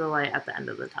start to see the light at the end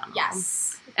of the tunnel.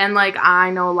 Yes. And, like, I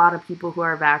know a lot of people who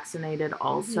are vaccinated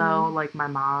also. Mm-hmm. Like, my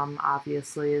mom,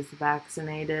 obviously, is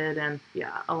vaccinated. And,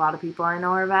 a lot of people I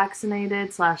know are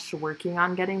vaccinated / working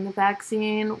on getting the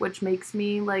vaccine, which makes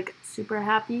me, like, super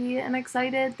happy and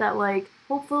excited that, like,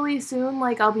 hopefully soon,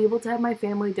 like, I'll be able to have my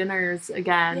family dinners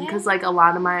again. Because, like, a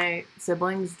lot of my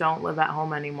siblings don't live at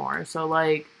home anymore. So,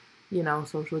 like, you know,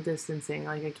 social distancing,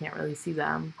 like, I can't really see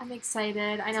them. I'm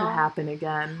excited. I know. To happen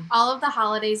again. All of the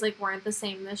holidays, like, weren't the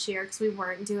same this year because we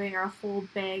weren't doing our whole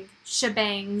big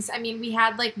shebangs. I mean, we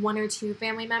had, like, 1 or 2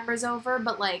 family members over,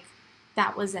 but, like,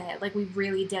 that was it. Like, we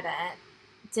really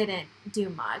didn't do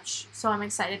much. So I'm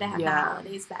excited to have the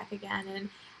holidays back again. And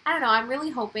I don't know, I'm really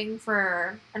hoping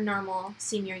for a normal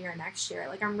senior year next year.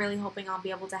 Like, I'm really hoping I'll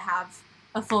be able to have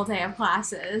a full day of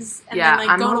classes and Yeah, then like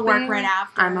I'm go to work hoping- right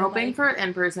after. I'm hoping like, for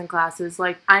in-person classes.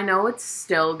 Like, I know it's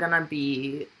still gonna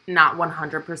be not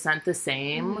 100% the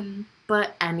same, mhm.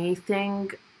 but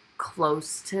anything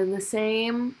close to the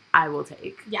same, I will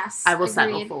take. Yes, I will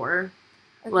settle agreed. for.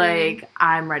 Agreed. Like,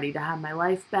 I'm ready to have my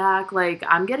life back. Like,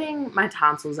 I'm getting my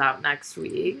tonsils out next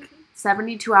week.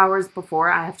 72 hours before,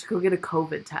 I have to go get a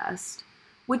COVID test.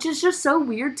 Which is just so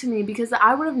weird to me because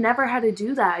I would have never had to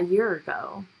do that a year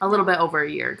ago. A little bit over a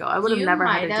year ago. I would have never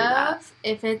had to do that.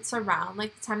 If it's around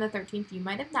like the time of the 13th, you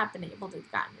might have not been able to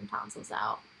have gotten your tonsils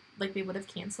out. Like they would have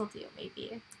canceled you,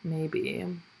 maybe. Maybe.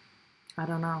 I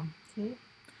don't know. Okay.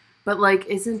 But, like,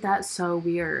 isn't that so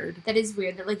weird? That is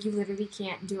weird that, like, you literally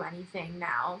can't do anything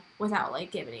now without,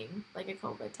 like, getting, like, a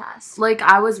COVID test. Like,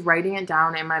 I was writing it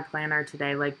down in my planner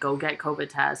today, like, go get COVID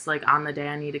tests, like, on the day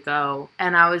I need to go.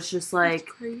 And I was just like,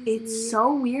 That's crazy. it's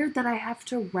so weird that I have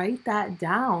to write that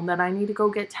down, that I need to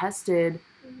go get tested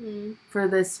for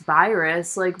this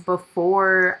virus, like,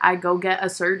 before I go get a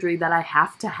surgery that I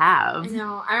have to have. I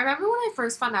know. I remember when I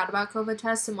first found out about COVID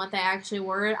tests and what they actually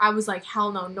were, I was like,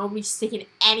 hell no, nobody's sticking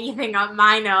anything up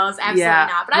my nose. Absolutely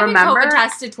not. But I've been COVID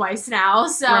tested twice now,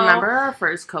 so. Remember our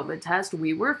first COVID test?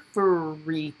 We were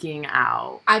freaking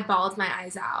out. I bawled my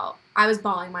eyes out. I was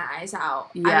bawling my eyes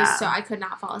out. Yeah. I could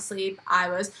not fall asleep. I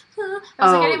was like,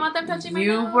 I didn't want them touching my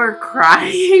nose. You were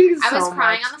crying so I was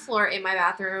crying much. on the floor in my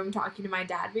bathroom, talking to my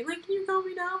dad, being like, can you calm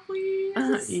me down,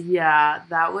 please? Yeah,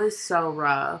 that was so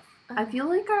rough. I feel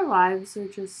like our lives are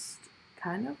just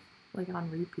kind of, like, on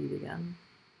repeat again.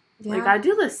 Yeah, Like, I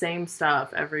do the same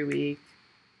stuff every week.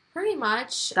 pretty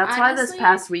much. That's why this Honestly,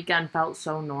 past weekend felt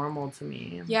so normal to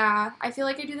me. Yeah, I feel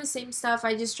like I do the same stuff.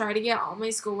 I just try to get all my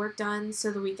schoolwork done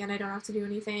so the weekend I don't have to do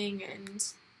anything. And,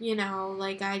 you know,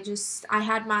 like I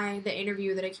had the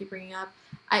interview that I keep bringing up.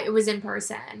 It was in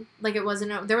person. Like there was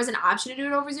an option to do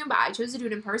it over Zoom, but I chose to do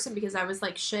it in person because I was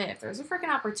like, shit, if there's a freaking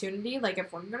opportunity, like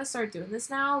if we're going to start doing this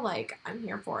now, like I'm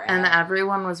here for it. And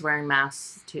everyone was wearing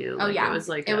masks too. Oh, Like, yeah. It was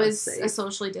like a safe.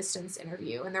 socially distanced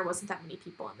interview and there wasn't that many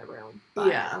people in the room. But,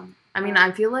 Yeah. I mean,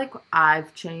 I feel like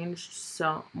I've changed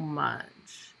so much.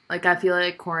 Like, I feel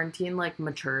like quarantine, like,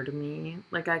 matured me.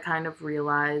 Like, I kind of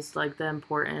realized, like, the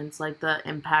importance, like, the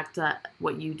impact that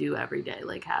what you do every day,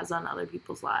 like, has on other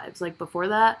people's lives. Like, before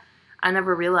that, I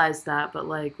never realized that. But,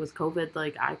 like, with COVID,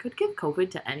 like, I could give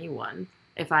COVID to anyone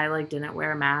if I, like, didn't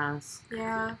wear a mask.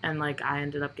 Yeah. And, like, I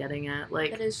ended up getting it.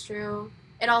 Like, That is true.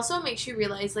 It also makes you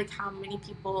realize, like, how many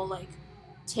people, like,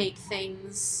 take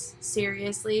things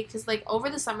seriously. Because, like, over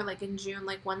the summer, like, in June,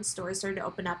 like, once stores started to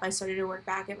open up, I started to work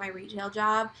back at my retail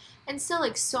job. And still,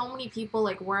 like, so many people,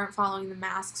 like, weren't following the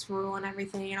masks rule and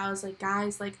everything. And I was like,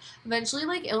 guys, like, eventually,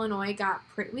 like, Illinois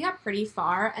we got pretty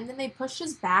far. And then they pushed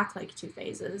us back, like, 2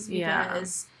 phases.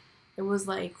 Because it was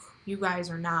like, you guys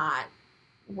are not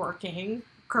working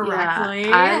correctly.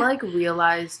 Yeah, I, like,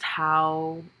 realized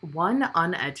how, 1,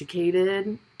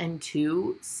 uneducated, and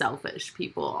 2, selfish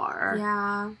people are.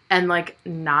 Yeah. And, like,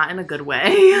 not in a good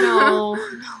way. No.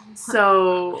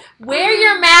 So. Wear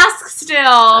your mask still.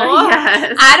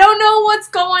 Yes. I don't know what's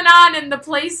going on in the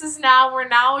places now where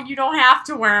now you don't have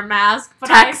to wear a mask. But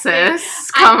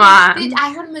Texas, come on.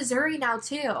 I heard Missouri now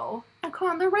too. Oh,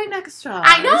 come on, they're right next to us.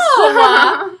 I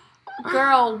know.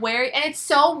 Girl, and it's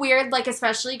so weird, like,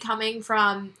 especially coming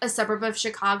from a suburb of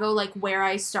Chicago, like, where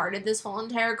I started this whole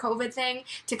entire COVID thing,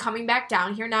 to coming back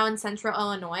down here now in central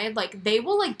Illinois, like, they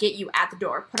will, like, get you at the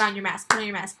door, put on your mask, put on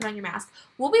your mask, put on your mask.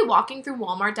 We'll be walking through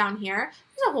Walmart down here,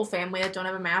 there's a whole family that don't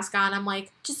have a mask on, I'm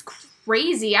like, just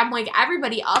crazy. I'm like,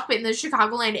 everybody up in the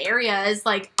Chicagoland area is,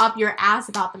 like, up your ass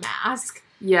about the mask.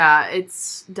 Yeah,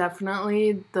 it's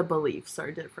definitely, the beliefs are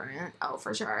different. Oh,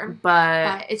 for sure.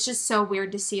 But it's just so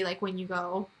weird to see, like, when you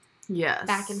go yes,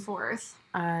 back and forth.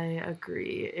 I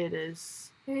agree. It is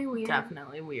Very weird.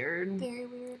 definitely weird. Very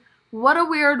weird. What a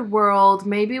weird world.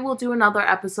 Maybe we'll do another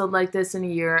episode like this in a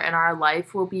year and our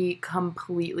life will be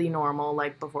completely normal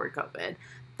like before COVID.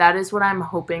 That is what I'm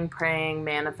hoping, praying,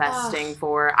 manifesting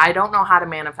for. I don't know how to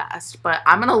manifest, but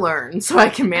I'm going to learn so I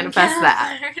can manifest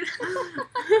that.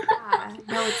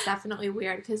 No, it's definitely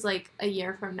weird because, like, a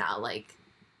year from now, like,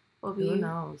 we'll be... Who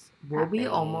knows? We'll be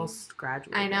almost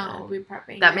graduating. I know. We'll be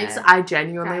prepping. That makes... I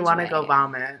genuinely want to go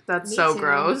vomit. That's Me so too.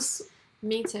 gross.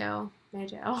 Me too. I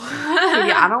do.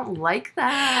 Yeah, I don't like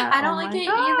that. I don't like it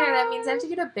either. That means I have to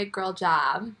get a big girl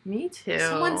job. Me too.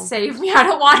 Someone save me. I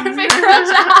don't want a big girl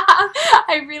job.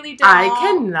 I really don't. I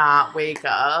cannot wake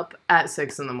up at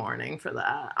 6 a.m. for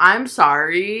that. I'm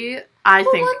sorry. I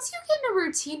But think once you get in a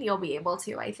routine, you'll be able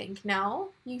to, I think. No?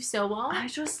 You still won't? I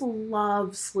just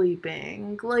love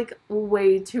sleeping, like,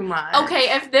 way too much.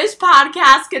 Okay, if this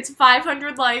podcast gets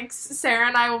 500 likes, Sarah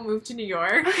and I will move to New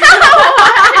York.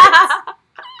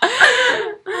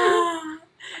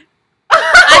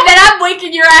 And then I'm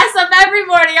waking your ass up every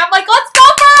morning. I'm like, let's go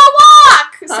for a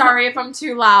walk! Sorry if I'm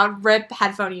too loud. RIP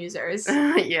headphone users.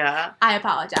 Yeah. I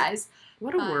apologize.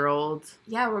 What a world.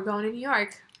 Yeah, we're going to New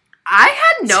York. I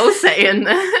had no say in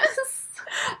this.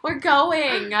 We're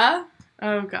going.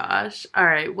 Oh gosh. All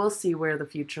right, we'll see where the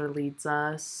future leads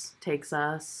us, takes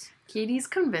us. Katie's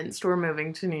convinced we're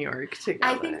moving to New York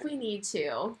together. I think we need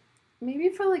to. Maybe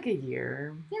for like a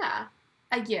year. Yeah.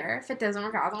 A year. If it doesn't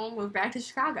work out, then we'll move back to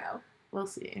Chicago. We'll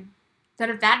see. Then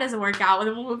if that doesn't work out,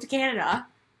 then we'll move to Canada.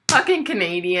 Fucking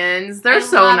Canadians. They're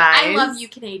so nice. I love you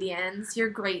Canadians. You're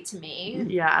great to me.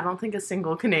 Yeah, I don't think a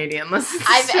single Canadian listens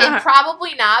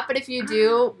probably not, but if you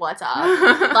do, what's up?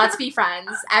 Let's be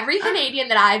friends. Every Canadian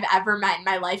that I've ever met in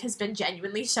my life has been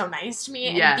genuinely so nice to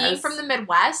me. And being from the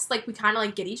Midwest, like, we kind of,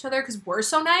 like, get each other because we're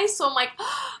so nice. So I'm like,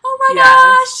 oh my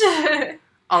gosh.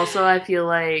 Also, I feel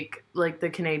like the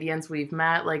Canadians we've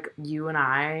met, like, you and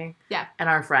I and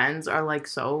our friends are, like,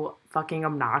 so fucking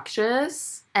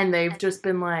obnoxious. And they've just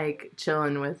been, like,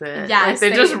 chilling with it. Yes, like,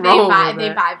 they just roll with it.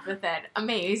 They vibe with it.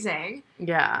 Amazing.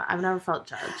 Yeah, I've never felt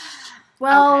judged.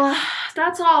 Well,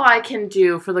 that's all I can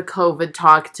do for the COVID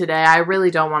talk today. I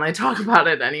really don't want to talk about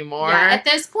it anymore. Yeah, at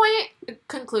this point,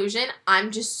 conclusion,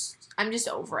 I'm just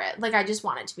over it. Like, I just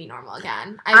want it to be normal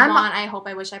again. I hope,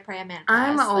 I wish, I pray, I manifest.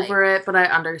 I'm over it, but I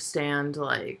understand,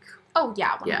 like... Oh,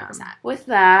 yeah, 100%. Yeah. With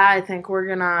that, I think we're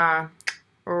gonna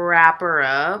wrap her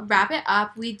up. Wrap it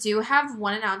up. We do have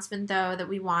one announcement, though, that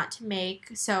we want to make.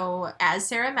 So, as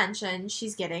Sarah mentioned,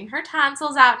 she's getting her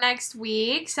tonsils out next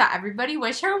week. So, everybody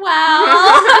wish her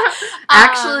well.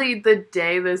 Actually, the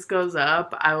day this goes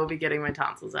up, I will be getting my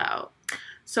tonsils out.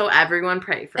 So everyone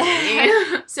pray for me.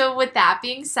 So with that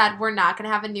being said, we're not going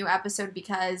to have a new episode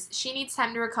because she needs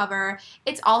time to recover.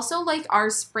 It's also like our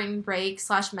spring break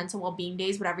 / mental well-being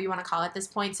days, whatever you want to call it at this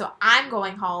point. So I'm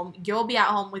going home. You'll be at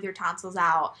home with your tonsils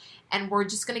out. And we're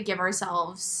just going to give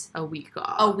ourselves a week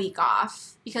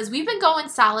off. Because we've been going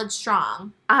solid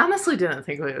strong. I honestly didn't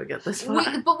think we would get this far.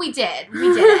 But we did.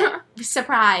 We did it.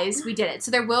 Surprise. We did it.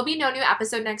 So there will be no new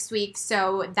episode next week.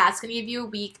 So that's going to give you a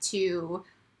week to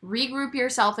regroup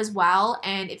yourself as well,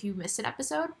 and if you missed an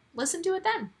episode, listen to it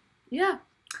then. Yeah.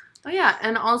 Oh yeah,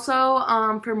 and also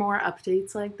for more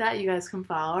updates like that, you guys can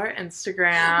follow our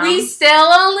Instagram. We still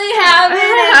only have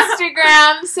an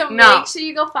Instagram, so make sure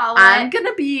you go follow it. I'm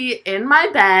gonna be in my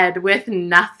bed with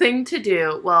nothing to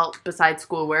do, well, besides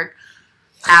schoolwork,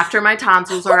 after my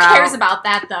tonsils are out. Who cares about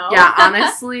that, though? Yeah,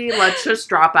 honestly, let's just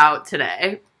drop out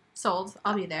today. Sold.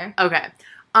 I'll be there. Okay.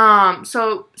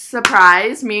 So,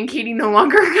 surprise, me and Katie no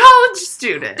longer are college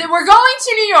students. Then we're going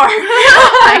to New York.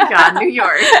 Oh my god, New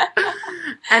York.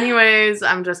 Anyways,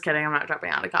 I'm just kidding. I'm not dropping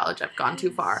out of college. I've gone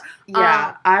too far.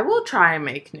 Yeah, I will try and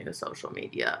make more social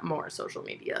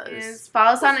medias. Yes.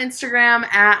 Follow us on Instagram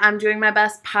at I'm Doing My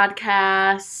Best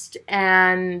Podcast,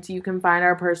 and you can find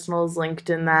our personals linked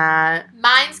in that.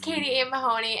 Mine's Katie A.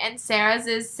 Mahoney, and Sarah's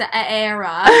is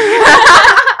Sarah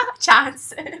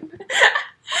Johnson.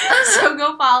 So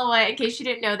go follow it. In case you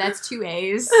didn't know, that's 2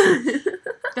 A's.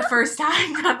 The first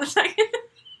time, not the second.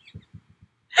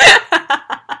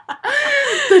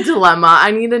 The dilemma.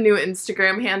 I need a new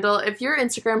Instagram handle. If your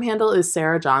Instagram handle is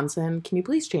Sarah Johnson, can you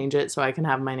please change it so I can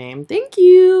have my name? Thank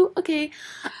you. Okay.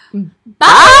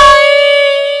 Bye.